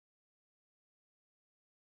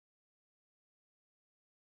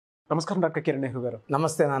నమస్కారం డాక్టర్ కిరణ్ నెహ్రూ గారు.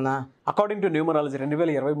 నమస్తే నాన్న. అకార్డింగ్ టు న్యూమరాలజీ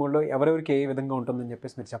 2023లో ఎవరెవరికి ఏ విధంగా ఉంటుందని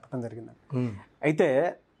చెప్పేసి మీరు చెప్పడం జరిగింది. అయితే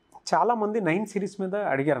చాలామంది 9 సిరీస్ మీద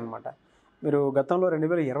అడిగారనమాట. మీరు గతంలో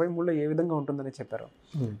 2023లో ఏ విధంగా ఉంటుందని చెప్పారు.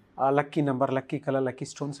 ఆ lucky number, lucky colour, lucky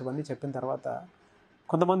stones ఇవన్నీ చెప్పిన తర్వాత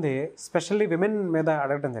కొంతమంది స్పెషల్లీ విమెన్ మీద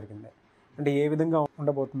అడగడం జరిగింది. అంటే ఏ విధంగా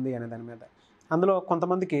ఉండబోతుంది అనే దాని మీద. అందులో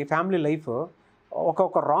కొంతమందికి ఫ్యామిలీ లైఫ్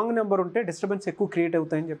ఒక రాంగ్ నెంబర్ ఉంటే డిస్టర్బెన్స్ ఎక్కువ క్రియేట్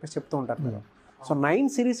అవుతాయని చెప్పేసి చెప్తూ ఉంటారు మీరు. సో 9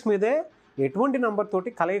 సిరీస్ మీదే ఎటువంటి నెంబర్ తోటి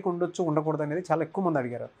కలయిక ఉండొచ్చు ఉండకూడదు అనేది చాలా ఎక్కువ మంది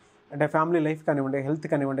అడిగారు. అంటే ఫ్యామిలీ లైఫ్ కానివ్వండి, హెల్త్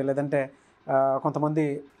కానివ్వండి, లేదంటే కొంతమంది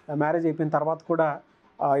మ్యారేజ్ అయిపోయిన తర్వాత కూడా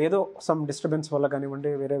ఏదో సమ్ డిస్టర్బెన్స్ వల్ల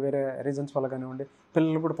కానివ్వండి, వేరే వేరే రీజన్స్ వల్ల కానివ్వండి,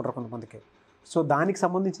 పిల్లలు కూడా పుట్టరు కొంతమందికి. సో దానికి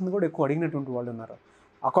సంబంధించింది కూడా ఎక్కువ అడిగినటువంటి వాళ్ళు ఉన్నారు.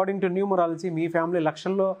 According to numerology me family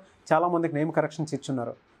లక్షల్లో చాలామందికి నేమ్ కరెక్షన్స్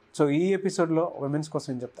ఇచ్చున్నారు. సో ఈ ఎపిసోడ్లో విమెన్స్ కోసం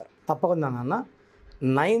ఏం చెప్తారు? తప్పకుండా నాన్న.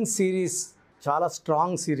 9 సిరీస్ చాలా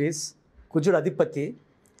స్ట్రాంగ్ సిరీస్, కుజుడు అధిపతి.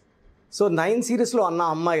 సో 9 సిరీస్లో అన్న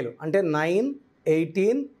అమ్మాయిలు అంటే 9,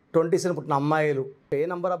 18, 27 పుట్టిన అమ్మాయిలు ఏ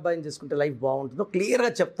నెంబర్ అబ్బాయిని చేసుకుంటే లైఫ్ బాగుంటుందో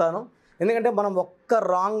క్లియర్గా చెప్తాను. ఎందుకంటే మనం ఒక్క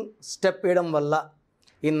రాంగ్ స్టెప్ వేయడం వల్ల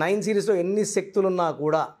ఈ 9 సిరీస్లో ఎన్ని శక్తులు ఉన్నా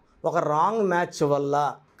కూడా ఒక రాంగ్ మ్యాచ్ వల్ల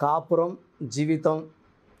కాపురం, జీవితం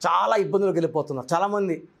చాలా ఇబ్బందులకు వెళ్ళిపోతున్నారు.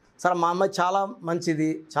 చాలామంది సార్ మా అమ్మాయి చాలా మంచిది,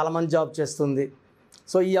 చాలా మంచి జాబ్ చేస్తుంది,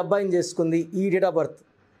 సో ఈ అబ్బాయిని చేసుకుంది, ఈ డేట్ ఆఫ్ బర్త్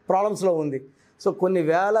ప్రాబ్లమ్స్లో ఉంది. సో కొన్ని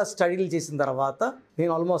వేల స్టడీలు చేసిన తర్వాత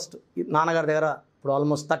నేను ఆల్మోస్ట్ నాన్నగారి దగ్గర ఇప్పుడు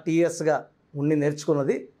ఆల్మోస్ట్ 30 ఇయర్స్గా ఉండి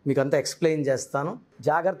నేర్చుకున్నది మీకు అంతా ఎక్స్ప్లెయిన్ చేస్తాను.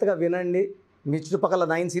 జాగ్రత్తగా వినండి. మీ చుట్టుపక్కల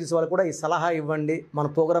 9 సిరీస్ వాళ్ళు కూడా ఈ సలహా ఇవ్వండి, మన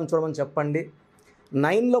ప్రోగ్రామ్ చూడమని చెప్పండి.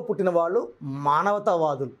 9లో పుట్టిన వాళ్ళు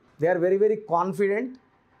మానవతావాదులు. They are very very confident.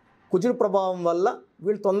 కుజుడు ప్రభావం వల్ల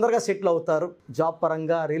వీళ్ళు తొందరగా సెటిల్ అవుతారు. జాబ్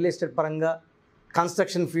పరంగా, రియల్ ఎస్టేట్ పరంగా,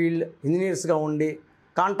 కన్స్ట్రక్షన్ ఫీల్డ్ ఇంజనీర్స్గా ఉండి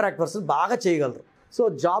కాంట్రాక్ట్ వర్క్స్ బాగా చేయగలరు. సో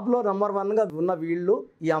జాబ్లో నెంబర్ 1గా ఉన్న వీళ్ళు,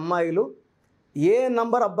 ఈ అమ్మాయిలు ఏ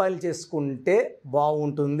నంబర్ అబ్బాయిలు చేసుకుంటే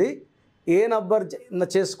బాగుంటుంది, ఏ నంబర్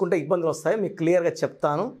చేసుకుంటే ఇబ్బందులు వస్తాయో మీకు క్లియర్గా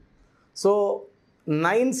చెప్తాను. సో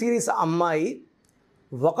 9 సిరీస్ అమ్మాయి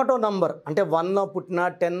 1వ నంబర్ అంటే 1 పుట్టినా,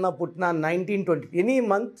 10 పుట్టినా, 19, 20 ఎనీ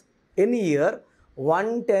మంత్, ఎనీ ఇయర్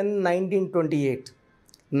 1, 10, 19, 28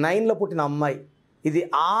 9లో పుట్టిన అమ్మాయి ఇది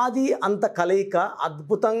ఆది అంత కలయిక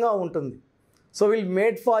అద్భుతంగా ఉంటుంది. సో వీళ్ళు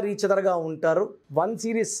మేడ్ ఫర్ ఈచ్ అదర్గా ఉంటారు. 1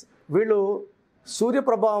 సిరీస్ వీళ్ళు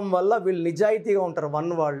సూర్యప్రభావం వల్ల వీళ్ళు నిజాయితీగా ఉంటారు.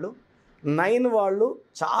 1 వాళ్ళు, 9 వాళ్ళు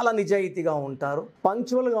చాలా నిజాయితీగా ఉంటారు,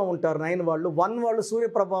 పంక్చువల్గా ఉంటారు. 9 వాళ్ళు, 1 వాళ్ళు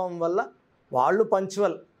సూర్యప్రభావం వల్ల వాళ్ళు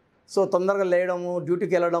పంక్చువల్. సో తొందరగా లేయడము,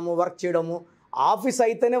 డ్యూటీకి వెళ్ళడము, వర్క్ చేయడము. ఆఫీస్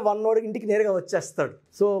అయితేనే 1 వాడు ఇంటికి నేరుగా వచ్చేస్తాడు.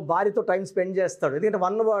 సో భార్యతో టైం స్పెండ్ చేస్తాడు. ఎందుకంటే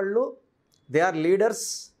 1 వాళ్ళు దే ఆర్ లీడర్స్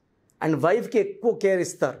అండ్ వైఫ్కి ఎక్కువ కేర్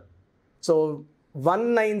ఇస్తారు. సో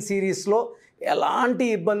 9 సిరీస్లో ఎలాంటి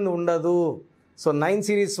ఇబ్బంది ఉండదు. సో 9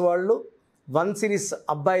 సిరీస్ వాళ్ళు 1 సిరీస్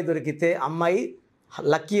అబ్బాయి దొరికితే అమ్మాయి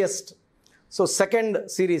luckiest. So second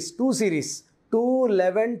series 2 series 2,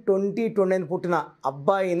 11, 20, 29 పుట్టిన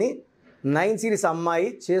అబ్బాయిని 9 సిరీస్ అమ్మాయి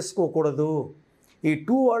చేసుకోకూడదు. ఈ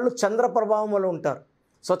 2 వాళ్ళు చంద్ర ప్రభావం వల్ల ఉంటారు.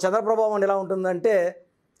 సో చంద్ర ప్రభావం ఎలా ఉంటుందంటే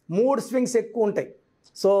మూడ్ స్వింగ్స్ ఎక్కువ ఉంటాయి.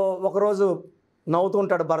 సో ఒకరోజు నవ్వుతూ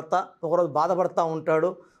ఉంటాడు భర్త, ఒకరోజు బాధపడుతూ ఉంటాడు,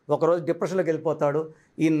 ఒకరోజు డిప్రెషన్లోకి వెళ్ళిపోతాడు.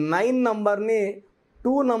 ఈ 9 నంబర్ని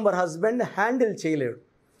 2 నంబర్ హస్బెండ్ హ్యాండిల్ చేయలేడు.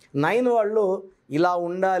 9 వాళ్ళు ఇలా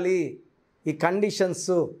ఉండాలి, ఈ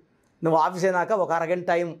కండిషన్స్, నువ్వు ఆఫీస్ అయినాక ఒక అరగంట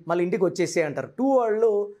టైం మళ్ళీ ఇంటికి వచ్చేసే అంటారు. 2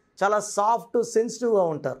 వాళ్ళు చాలా సాఫ్ట్, సెన్సిటివ్గా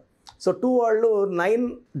ఉంటారు. సో 2 వాళ్ళు 9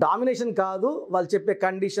 డామినేషన్ కాదు, వాళ్ళు చెప్పే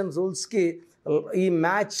కండిషన్స్, రూల్స్కి ఈ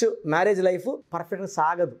మ్యారేజ్ లైఫ్ పర్ఫెక్ట్గా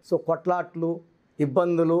సాగదు. సో కొట్లాట్లు,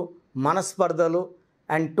 ఇబ్బందులు, మనస్పర్ధలు.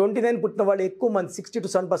 అండ్ 29 పుట్టిన వాళ్ళు ఎక్కువ మంది, 60 to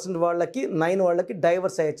 70% వాళ్ళకి 9 వాళ్ళకి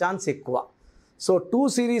డైవర్స్ అయ్యే ఛాన్స్ ఎక్కువ. సో 2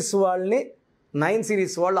 సిరీస్ వాళ్ళని 9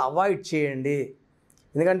 సిరీస్ వాళ్ళు అవాయిడ్ చేయండి.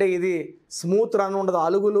 ఎందుకంటే ఇది స్మూత్ రన్ ఉండదు.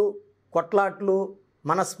 అలుగులు, కొట్లాట్లు,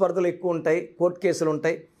 మనస్పర్ధలు ఎక్కువ ఉంటాయి, కోర్టు కేసులు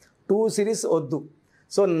ఉంటాయి. 2 సిరీస్ వద్దు.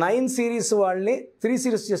 సో 9 సిరీస్ వాళ్ళని 3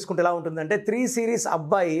 సిరీస్ చేసుకుంటే ఎలా ఉంటుందంటే 3 సిరీస్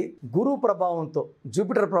అబ్బాయి గురు ప్రభావంతో,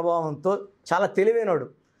 జూపిటర్ ప్రభావంతో చాలా తెలివైనడు.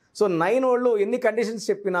 సో 9 వాళ్ళు ఎన్ని కండిషన్స్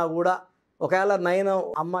చెప్పినా కూడా, ఒకవేళ 9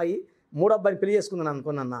 అమ్మాయి 3 అబ్బాయిని పెళ్లి చేసుకుందని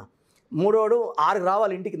అనుకున్నా, 3వాడు 6కి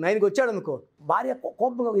రావాలి ఇంటికి, 9కి వచ్చాడు అనుకో, భార్య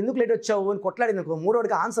కోపంగా ఎందుకు లేట్ వచ్చావు అని కొట్లాడింది అనుకో,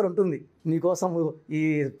 3వాడికి ఆన్సర్ ఉంటుంది, నీకోసం ఈ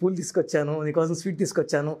పూలు తీసుకొచ్చాను, నీకోసం స్వీట్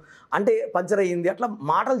తీసుకొచ్చాను అంటే పంచర్ అయ్యింది. అట్లా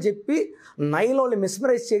మాటలు చెప్పి 9 వాళ్ళు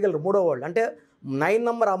మిస్మరైజ్ చేయగలరు. 3వ వాళ్ళు అంటే 9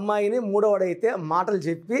 నంబర్ అమ్మాయిని 3వాడైతే మాటలు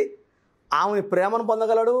చెప్పి ఆమెని ప్రేమను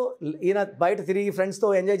పొందగలడు. ఈయన బయట తిరిగి ఫ్రెండ్స్తో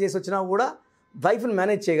ఎంజాయ్ చేసి వచ్చినా కూడా వైఫ్ని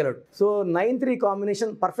మేనేజ్ చేయగలడు. So 9-3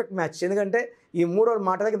 combination perfect match. ఎందుకంటే ఈ 3వ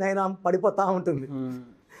మాటలకి 9 పడిపోతూ ఉంటుంది,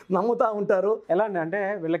 నమ్ముతూ ఉంటారు. ఎలా అంటే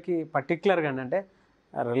వీళ్ళకి పర్టికులర్గా అంటే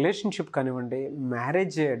రిలేషన్షిప్ కానివ్వండి,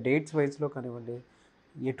 మ్యారేజ్ డేట్స్ వైజ్లో కానివ్వండి,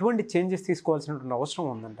 ఎటువంటి చేంజెస్ తీసుకోవాల్సినటువంటి అవసరం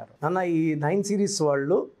ఉందంటారు? అన్న ఈ 9 సిరీస్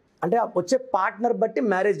వాళ్ళు అంటే వచ్చే పార్ట్నర్ బట్టి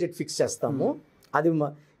మ్యారేజ్ డేట్ ఫిక్స్ చేస్తాము. అది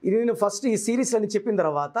ఇది నేను ఫస్ట్ ఈ సిరీస్ అని చెప్పిన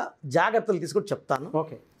తర్వాత జాగ్రత్తలు తీసుకొని చెప్తాను.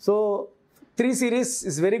 Okay. So 3 series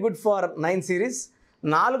is very good for 9 series.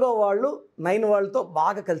 4వ వాళ్ళు 9 వాళ్ళతో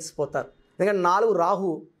బాగా కలిసిపోతారు. ఎందుకంటే 4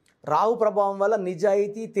 రాహు ప్రభావం వల్ల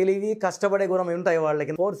నిజాయితీ, తెలివి, కష్టపడే గుణం ఉంటాయి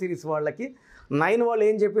వాళ్ళకి. 4 సిరీస్ వాళ్ళకి 9 వాళ్ళు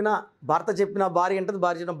ఏం చెప్పినా భర్త చెప్పినా భార్య వింటది,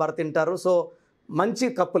 భార్య చెప్పినా భర్త వింటారు. సో మంచి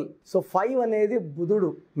కపుల్. సో 5 అనేది బుధుడు,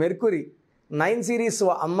 మెర్కురీ. 9 సిరీస్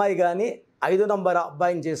అమ్మాయి కానీ 5 నంబర్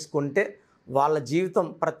అబ్బాయిని చేసుకుంటే వాళ్ళ జీవితం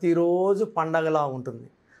ప్రతిరోజు పండగలా ఉంటుంది.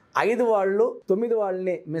 5 వాళ్ళు 9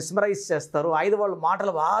 వాళ్ళని మెస్మరైజ్ చేస్తారు. 5 వాళ్ళు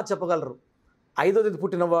మాటలు బాగా చెప్పగలరు. 5వ తేదీ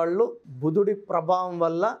పుట్టిన వాళ్ళు బుధుడి ప్రభావం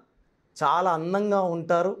వల్ల చాలా అందంగా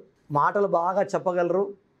ఉంటారు, మాటలు బాగా చెప్పగలరు,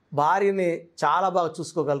 భార్యని చాలా బాగా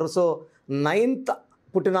చూసుకోగలరు. సో 9th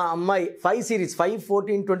పుట్టిన అమ్మాయి 5 సిరీస్ 5,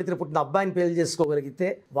 14, 23 పుట్టిన అబ్బాయిని పెళ్లి చేసుకోగలిగితే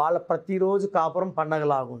వాళ్ళ ప్రతిరోజు కాపురం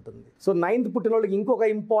పండగలాగా ఉంటుంది. సో 9th పుట్టిన వాళ్ళకి ఇంకొక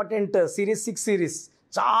ఇంపార్టెంట్ సిరీస్ 6 సిరీస్,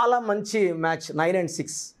 చాలా మంచి మ్యాచ్. 9 and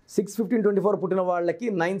 6, 6, 15, 24 పుట్టిన వాళ్ళకి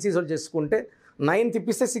 9 సిరీస్ వాళ్ళు చేసుకుంటే 9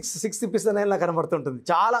 తిప్పిస్తే 6 తిప్పిస్తే 9 లా కనబడుతుంటుంది.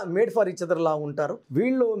 చాలా మేడ్ ఫర్ ఈచ్ అదర్ లా ఉంటారు.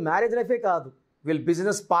 వీళ్ళు మ్యారేజ్ లైఫే కాదు, వీళ్ళు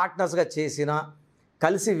బిజినెస్ పార్ట్నర్స్గా చేసినా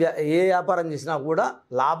కలిసి ఏ వ్యాపారం చేసినా కూడా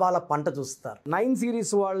లాభాల పంట చూస్తారు. 9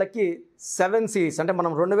 సిరీస్ వాళ్ళకి 7 సిరీస్ అంటే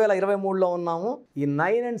మనం 2023లో ఉన్నాము. ఈ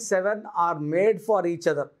 9 and 7 are made for each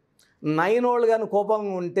other. 9 వాళ్ళు కానీ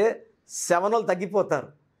కోపంగా ఉంటే 7 వాళ్ళు తగ్గిపోతారు.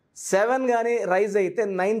 7 కానీ రైజ్ అయితే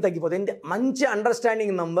 9 తగ్గిపోతాయి. అంటే మంచి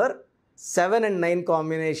అండర్స్టాండింగ్ నంబర్ 7 and 9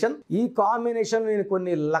 కాంబినేషన్. ఈ కాంబినేషన్ నేను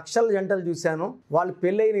కొన్ని లక్షల జంటలు చూశాను. వాళ్ళు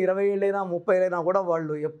పెళ్ళైన 20 ఏళ్ళైనా 30 ఏళ్ళైనా కూడా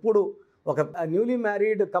వాళ్ళు ఎప్పుడు ఒక న్యూలీ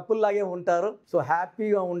మ్యారీడ్ కపుల్ లాగే ఉంటారు. సో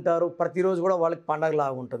హ్యాపీగా ఉంటారు, ప్రతిరోజు కూడా వాళ్ళకి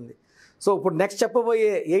పండగలాగా ఉంటుంది. సో ఇప్పుడు నెక్స్ట్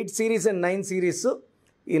చెప్పబోయే 8 సిరీస్ అండ్ 9 సిరీస్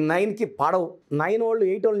ఈ 9కి పడవు. 9 వాళ్ళు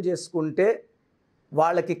 8 వాళ్ళు చేసుకుంటే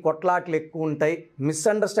వాళ్ళకి కొట్లాట్లు ఎక్కువ ఉంటాయి,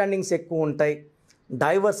 మిస్అండర్స్టాండింగ్స్ ఎక్కువ ఉంటాయి,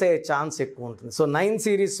 డైవర్స్ అయ్యే ఛాన్స్ ఎక్కువ ఉంటుంది. సో 9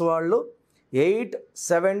 సిరీస్ వాళ్ళు 8,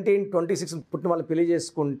 17, 26 పుట్టిన వాళ్ళు పెళ్లి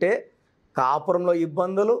చేసుకుంటే కాపురంలో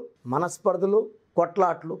ఇబ్బందులు, మనస్పర్ధలు,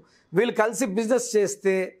 కొట్లాట్లు. వీళ్ళు కలిసి బిజినెస్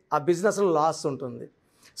చేస్తే ఆ బిజినెస్లో లాస్ ఉంటుంది.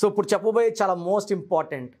 సో ఇప్పుడు చెప్పబోయే చాలా మోస్ట్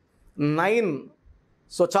ఇంపార్టెంట్ 9.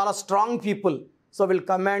 సో చాలా స్ట్రాంగ్ పీపుల్. సో వీళ్ళు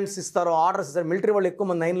కమాండ్స్ ఇస్తారు, ఆర్డర్స్ ఇస్తారు. మిలిటరీ వాళ్ళు ఎక్కువ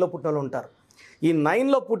మంది 9లో పుట్టిన వాళ్ళు ఉంటారు. ఈ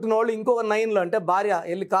 9లో పుట్టిన వాళ్ళు ఇంకొక 9లో అంటే భార్య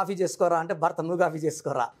వెళ్ళి కాఫీ చేసుకోరా అంటే భర్త నువ్వు కాఫీ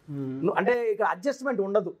చేసుకోరా. అంటే ఇక్కడ అడ్జస్ట్మెంట్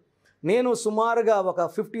ఉండదు. నేను సుమారుగా ఒక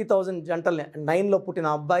 50,000 జంటల్ని 9లో పుట్టిన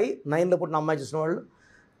అబ్బాయి 9లో పుట్టిన అమ్మాయి చూసిన వాళ్ళు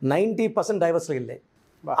 90% డైవర్స్లో వెళ్ళాయి.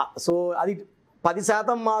 సో అది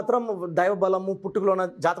 10% మాత్రం దైవ బలము, పుట్టుకలో ఉన్న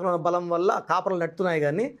జాతకంలో ఉన్న బలం వల్ల కాపురాలు నెట్టున్నాయి.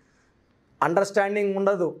 కానీ అండర్స్టాండింగ్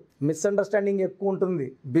ఉండదు, మిస్అండర్స్టాండింగ్ ఎక్కువ ఉంటుంది,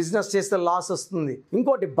 బిజినెస్ చేస్తే లాస్ వస్తుంది.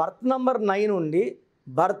 ఇంకోటి బర్త్ నెంబర్ 9 ఉండి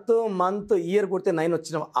బర్త్, మంత్, ఇయర్ కొడితే 9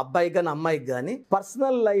 వచ్చిన అబ్బాయికి కానీ అమ్మాయికి కానీ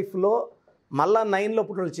పర్సనల్ లైఫ్లో మళ్ళీ 9లో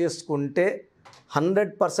పుట్టిన చేసుకుంటే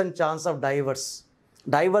 100% chance of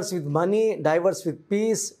divorce with money, divorce with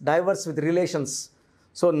peace, divorce with relations.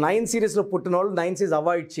 So 9 సిరీస్లో పుట్టిన వాళ్ళు 9 సిరీస్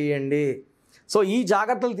అవాయిడ్ చేయండి. సో ఈ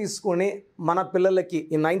జాగ్రత్తలు తీసుకొని మన పిల్లలకి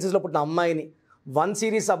ఈ 9 సిరీస్లో పుట్టిన అమ్మాయిని 1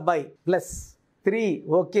 సిరీస్ అబ్బాయి plus 3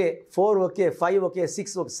 okay, 4 okay, 5 okay,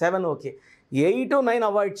 6 okay, 7 okay, 8, 9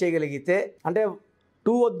 avoid చేయగలిగితే అంటే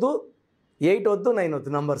 2 వద్దు, 8 వద్దు, 9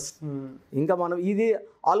 వద్దు నంబర్స్. ఇంకా మనం ఇది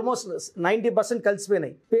ఆల్మోస్ట్ 90%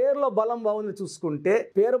 కలిసిపోయినాయి. పేరులో బలం బాగుంది చూసుకుంటే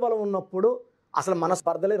పేరు బలం ఉన్నప్పుడు అసలు మన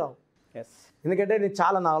స్పర్ధలే రావు. ఎందుకంటే నేను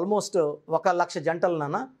చాలా ఆల్మోస్ట్ 1,00,000 జంటలు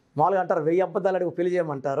నాన్న మామూలుగా అంటారు 1000 అబద్ధాలు అడిగి పెళ్లి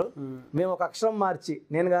చేయమంటారు. మేము ఒక అక్షరం మార్చి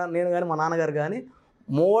నేను కానీ మా నాన్నగారు కానీ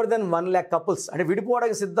more than 1 lakh కపుల్స్ అంటే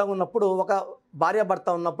విడిపోవడానికి సిద్ధంగా ఉన్నప్పుడు ఒక భార్య భర్త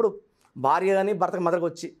ఉన్నప్పుడు భార్య కానీ భర్తకి మదర్కి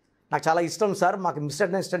వచ్చి నాకు చాలా ఇష్టం సార్, మాకు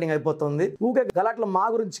మిస్అండర్స్టాండింగ్ అయిపోతుంది, ఊకే గలాట్లు మా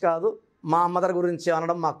గురించి కాదు మా మదర్ గురించి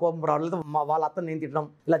అనడం, మా కోపం రావడం, వాళ్ళ అత్తని నేను తిట్టడం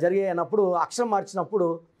ఇలా జరిగాయి అన్నప్పుడు అక్షరం మార్చినప్పుడు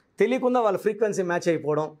తెలియకుండా వాళ్ళ ఫ్రీక్వెన్సీ మ్యాచ్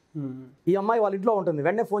అయిపోవడం. ఈ అమ్మాయి వాళ్ళ ఇంట్లో ఉంటుంది,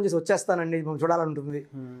 వెంటనే ఫోన్ చేసి వచ్చేస్తానండి మేము చూడాలంటుంది.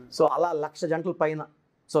 సో అలా 1,00,000 జంటల పైన.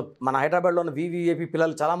 సో మన హైదరాబాద్లో ఉన్న VVIP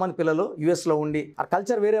పిల్లలు చాలామంది పిల్లలు US లో ఉండి ఆ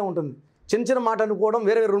కల్చర్ వేరే ఉంటుంది. చిన్న చిన్న మాట అనుకోవడం,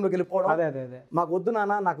 వేరే వేరే రూమ్లోకి వెళ్ళిపోవడం. మాకు వద్దు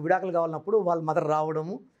నాన్న నాకు విడాకులు కావాలన్నప్పుడు వాళ్ళ మదర్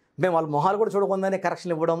రావడము, మేము వాళ్ళ మొహాలు కూడా చూడకుండానే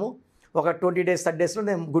కరెక్షన్ ఇవ్వడము. ఒక 20 days 30 daysలో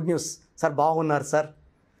నేను గుడ్ న్యూస్ సార్ బాగున్నారు సార్.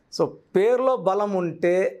 సో పేరులో బలం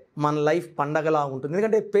ఉంటే మన లైఫ్ పండగలా ఉంటుంది.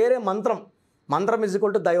 ఎందుకంటే పేరే మంత్రం ఈజ్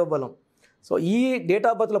ఈక్వల్ టు దైవ బలం. సో ఈ డేట్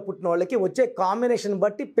ఆఫ్ బర్త్లో పుట్టిన వాళ్ళకి వచ్చే కాంబినేషన్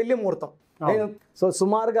బట్టి పెళ్లి ముహూర్తం. సో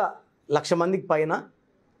సుమారుగా 1,00,000 మందికి పైన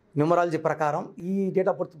న్యూమరాలజీ ప్రకారం ఈ డేట్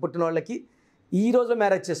ఆఫ్ బర్త్ పుట్టిన వాళ్ళకి ఈ రోజు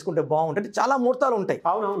మ్యారేజ్ చేసుకుంటే బాగుంటుంది. చాలా ముహూర్తాలు ఉంటాయి.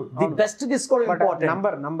 ది బెస్ట్ తీసుకోవడం ఇంపార్టెంట్.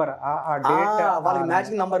 వాళ్ళకి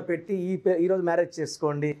మ్యాచింగ్ నంబర్ పెట్టి ఈ రోజు మ్యారేజ్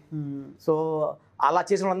చేసుకోండి. సో అలా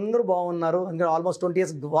చేసిన అందరూ బాగున్నారు. ఇంకా ఆల్మోస్ట్ 20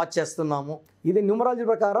 years వాచ్ చేస్తున్నాము. ఇది న్యూమరాలజీ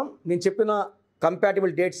ప్రకారం నేను చెప్పిన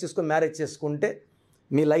కంపాటిబుల్ డేట్స్ తీసుకొని మ్యారేజ్ చేసుకుంటే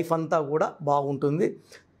మీ లైఫ్ అంతా కూడా బాగుంటుంది.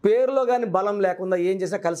 పేరులో కానీ బలం లేకుండా ఏం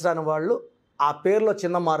చేసినా కలిసి రాని వాళ్ళు ఆ పేరులో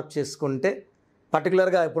చిన్న మార్పు చేసుకుంటే,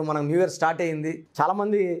 పర్టికులర్గా ఇప్పుడు మనం న్యూ ఇయర్ స్టార్ట్ అయ్యింది,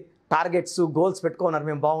 చాలామంది టార్గెట్స్ గోల్స్ పెట్టుకున్నారు,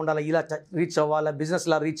 మేము బాగుండాలి, ఇలా రీచ్ అవ్వాలి, బిజినెస్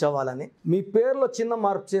ఇలా రీచ్ అవ్వాలని. మీ పేరులో చిన్న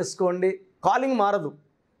మార్పు చేసుకోండి. కాలింగ్ మారదు,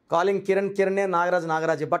 కాలింగ్ కిరణే,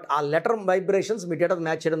 నాగరాజే, బట్ ఆ లెటర్ వైబ్రేషన్స్ మీ డేటాతో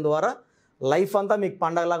మ్యాచ్ చేయడం ద్వారా లైఫ్ అంతా మీకు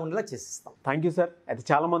పండగలాగా ఉండేలా చేసిస్తాం. Thank you sir. అయితే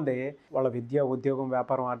చాలామంది వాళ్ళ విద్య, ఉద్యోగం,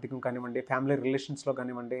 వ్యాపారం, ఆర్థికం కానివ్వండి, ఫ్యామిలీ రిలేషన్స్లో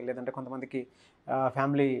కానివ్వండి, లేదంటే కొంతమందికి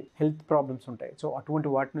ఫ్యామిలీ హెల్త్ ప్రాబ్లమ్స్ ఉంటాయి. సో అటువంటి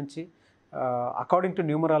వాటి నుంచి అకార్డింగ్ టు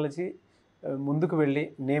న్యూమరాలజీ ముందుకు వెళ్ళి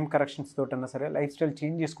నేమ్ కరెక్షన్స్ తోటన్నా సరే లైఫ్ స్టైల్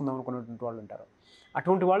చేంజ్ చేసుకుందాం అనుకున్నటువంటి వాళ్ళు ఉంటారు.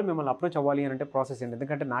 అటువంటి వాళ్ళు మిమ్మల్ని అప్రోచ్ అవ్వాలి అని అంటే ప్రాసెస్ ఏంటి?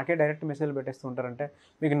 ఎందుకంటే నాకే డైరెక్ట్ మెసేజ్లు పెట్టేస్తూ ఉంటారంటే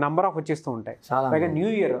మీకు నెంబర్ ఆఫ్ వచ్చేస్తూ ఉంటాయి. పైగా న్యూ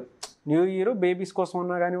ఇయర్ బేబీస్ కోసం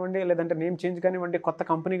ఉన్నా కానివ్వండి, లేదంటే నేమ్ చేంజ్ కానివ్వండి, కొత్త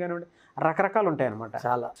కంపెనీ కానివ్వండి, రకరకాలు ఉంటాయి అనమాట.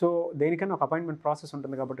 చాలా. సో దేనికైనా ఒక అపాయింట్మెంట్ ప్రాసెస్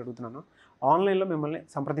ఉంటుంది కాబట్టి అడుగుతున్నాను. ఆన్లైన్లో మిమ్మల్ని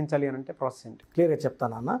సంప్రదించాలి అని అంటే ప్రాసెస్ ఏంటి? క్లియర్గా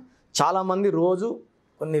చెప్తానన్న. చాలామంది రోజు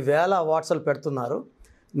కొన్ని వేల వాట్సాప్లు పెడుతున్నారు.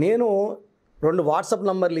 నేను 2 వాట్సాప్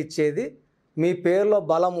నంబర్లు ఇచ్చేది, మీ పేరులో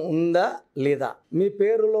బలం ఉందా లేదా, మీ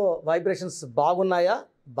పేరులో వైబ్రేషన్స్ బాగున్నాయా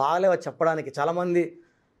బాగాలేవా చెప్పడానికి. చాలామంది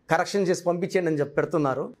కరెక్షన్ చేసి పంపించేయండి అని చెప్పి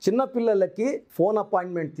పెడుతున్నారు. చిన్నపిల్లలకి ఫోన్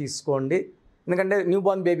అపాయింట్మెంట్ తీసుకోండి. ఎందుకంటే new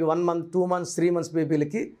Born baby 1 month 2 months 3 months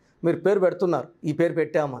బేబీలకి మీరు పేరు పెడుతున్నారు, ఈ పేరు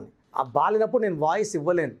పెట్టామని. ఆ బాలినప్పుడు నేను వాయిస్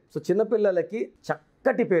ఇవ్వలేను. సో చిన్నపిల్లలకి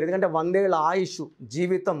చక్కటి పేరు, ఎందుకంటే 100 ఏళ్ల ఆయుష్,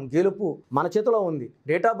 జీవితం, గెలుపు మన చేతిలో ఉంది.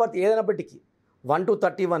 డేట్ ఆఫ్ బర్త్ ఏదైనప్పటికీ 1 to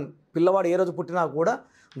 31 పిల్లవాడు ఏ రోజు పుట్టినా కూడా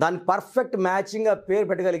దాన్ని పర్ఫెక్ట్ మ్యాచింగ్గా పేరు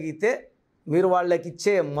పెట్టగలిగితే మీరు వాళ్ళకి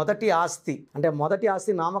ఇచ్చే మొదటి ఆస్తి, అంటే మొదటి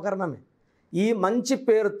ఆస్తి నామకరణమే. ఈ మంచి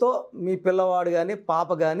పేరుతో మీ పిల్లవాడు కానీ పాప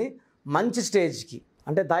కానీ మంచి స్టేజ్కి,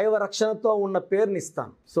 అంటే దైవ రక్షణతో ఉన్న పేరుని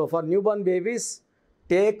ఇస్తాను. So for new Born babies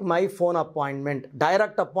take my phone appointment.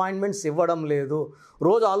 Direct appointments ఇవ్వడం లేదు.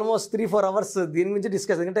 రోజు ఆల్మోస్ట్ 3-4 hours దీని గురించి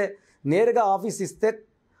డిస్కస్. ఎందుకంటే నేరుగా ఆఫీస్ ఇస్తే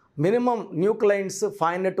minimum new clients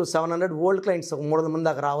 500 to 700, old clients 300 మంది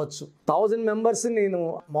దాకా రావచ్చు. 1000 members నేను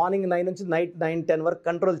మార్నింగ్ 9 నుంచి నైట్ 9-10 వరకు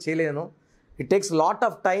కంట్రోల్ చేయలేను. It takes lot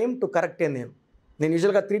of time to correct. నేను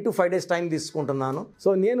యూజువల్గా 3 to 5 days టైం తీసుకుంటున్నాను. సో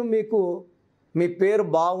నేను మీకు మీ పేరు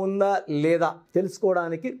బాగుందా లేదా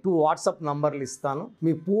తెలుసుకోవడానికి 2 వాట్సాప్ నంబర్లు ఇస్తాను.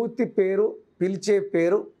 మీ పూర్తి పేరు, పిలిచే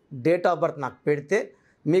పేరు, డేట్ ఆఫ్ బర్త్ నాకు పెడితే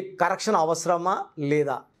మీకు కరెక్షన్ అవసరమా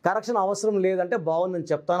లేదా. కరెక్షన్ అవసరం లేదంటే బాగుందని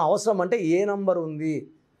చెప్తాను. అవసరం అంటే ఏ నంబర్ ఉంది,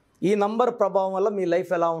 ఈ నంబర్ ప్రభావం వల్ల మీ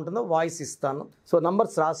లైఫ్ ఎలా ఉంటుందో వాయిస్ ఇస్తాను. సో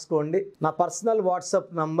నంబర్స్ రాసుకోండి. నా personal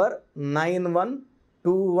WhatsApp number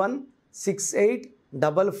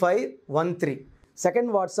 9121685513. Second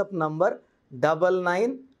WhatsApp number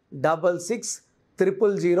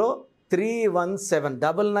 9966000317.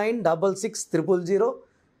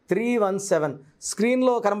 9966000317.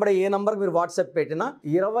 స్క్రీన్లో కనబడే ఏ నంబర్కి మీరు వాట్సాప్ పెట్టినా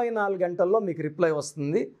 24 గంటల్లో మీకు రిప్లై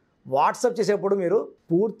వస్తుంది. వాట్సాప్ చేసేప్పుడు మీరు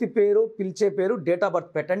పూర్తి పేరు, పిలిచే పేరు, డేట్ ఆఫ్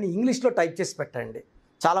బర్త్ పెట్టండి. ఇంగ్లీష్లో టైప్ చేసి పెట్టండి.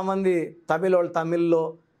 చాలామంది తమిళ వాళ్ళు తమిళ్లో,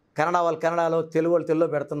 కన్నడ వాళ్ళు కన్నడలో, తెలుగు వాళ్ళు తెలుగులో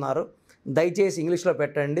పెడుతున్నారు. దయచేసి ఇంగ్లీష్లో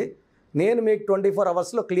పెట్టండి. నేను మీకు 24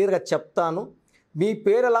 hours క్లియర్గా చెప్తాను. మీ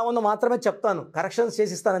పేరు ఎలా ఉందో మాత్రమే చెప్తాను, కరెక్షన్స్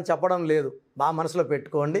చేసిస్తానని చెప్పడం లేదు. బాగా మనసులో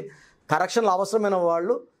పెట్టుకోండి. కరెక్షన్లు అవసరమైన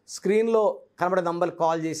వాళ్ళు స్క్రీన్లో కనబడే నంబర్కి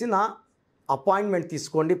కాల్ చేసి నా అపాయింట్మెంట్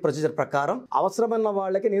తీసుకోండి. ప్రొసీజర్ ప్రకారం అవసరమైన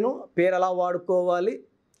వాళ్ళకి నేను పేరు ఎలా వాడుకోవాలి,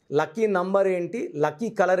 లక్కీ నంబర్ ఏంటి, లక్కీ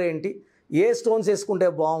కలర్ ఏంటి, ఏ స్టోన్స్ వేసుకుంటే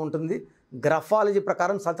బాగుంటుంది, గ్రఫాలజీ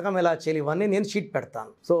ప్రకారం సంతకం ఎలా చేయాలి, ఇవన్నీ నేను షీట్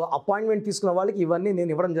పెడతాను. సో అపాయింట్మెంట్ తీసుకున్న వాళ్ళకి ఇవన్నీ నేను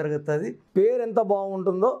ఇవ్వడం జరుగుతుంది. పేరు ఎంత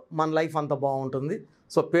బాగుంటుందో మన లైఫ్ అంత బాగుంటుంది.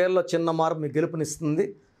 సో పేరులో చిన్న మార్పు మీకు గెలుపునిస్తుంది.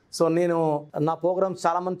 సో నేను నా ప్రోగ్రామ్స్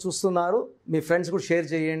చాలామంది చూస్తున్నారు, మీ ఫ్రెండ్స్ కూడా షేర్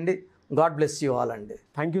చేయండి. గాడ్ బ్లెస్ యూ ఆల్ అండి.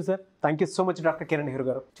 Thank you sir. Thank you so much doctor Kiran Nehru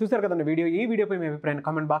గారు. చూసారు కదండి వీడియో. ఈ వీడియోపై మీ అభిప్రాయాన్ని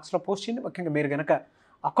కామెంట్ బాక్స్లో పోస్ట్ చేయండి. ముఖ్యంగా మీరు కనుక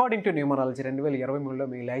according to numerology 2023లో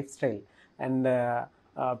me life style and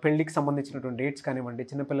పెళ్లికి సంబంధించినటువంటి డేట్స్ కానివ్వండి,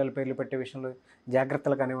 చిన్నపిల్లల పేర్లు పెట్టే విషయంలో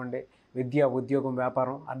జాగ్రత్తలు కానివ్వండి, విద్య, ఉద్యోగం,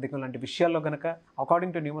 వ్యాపారం, ఆర్థికం లాంటి విషయాల్లో కనుక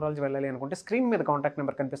అకార్డింగ్ టు న్యూమరాలజీ వెళ్ళాలి అనుకుంటే స్క్రీన్ మీద కాంటాక్ట్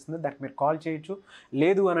నెంబర్ కనిపిస్తుంది, దానికి మీరు కాల్ చేయొచ్చు.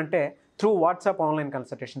 లేదు అని అంటే త్రూ వాట్సాప్ ఆన్లైన్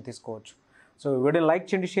కన్సల్టేషన్ తీసుకోవచ్చు. సో వీడియో లైక్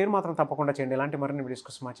చేయండి, షేర్ మాత్రం తప్పకుండా చేయండి. ఇలాంటి మరిన్ని వీడియోస్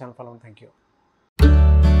కోసం మా ఛానల్ ఫాలో అవ్వండి. Thank you.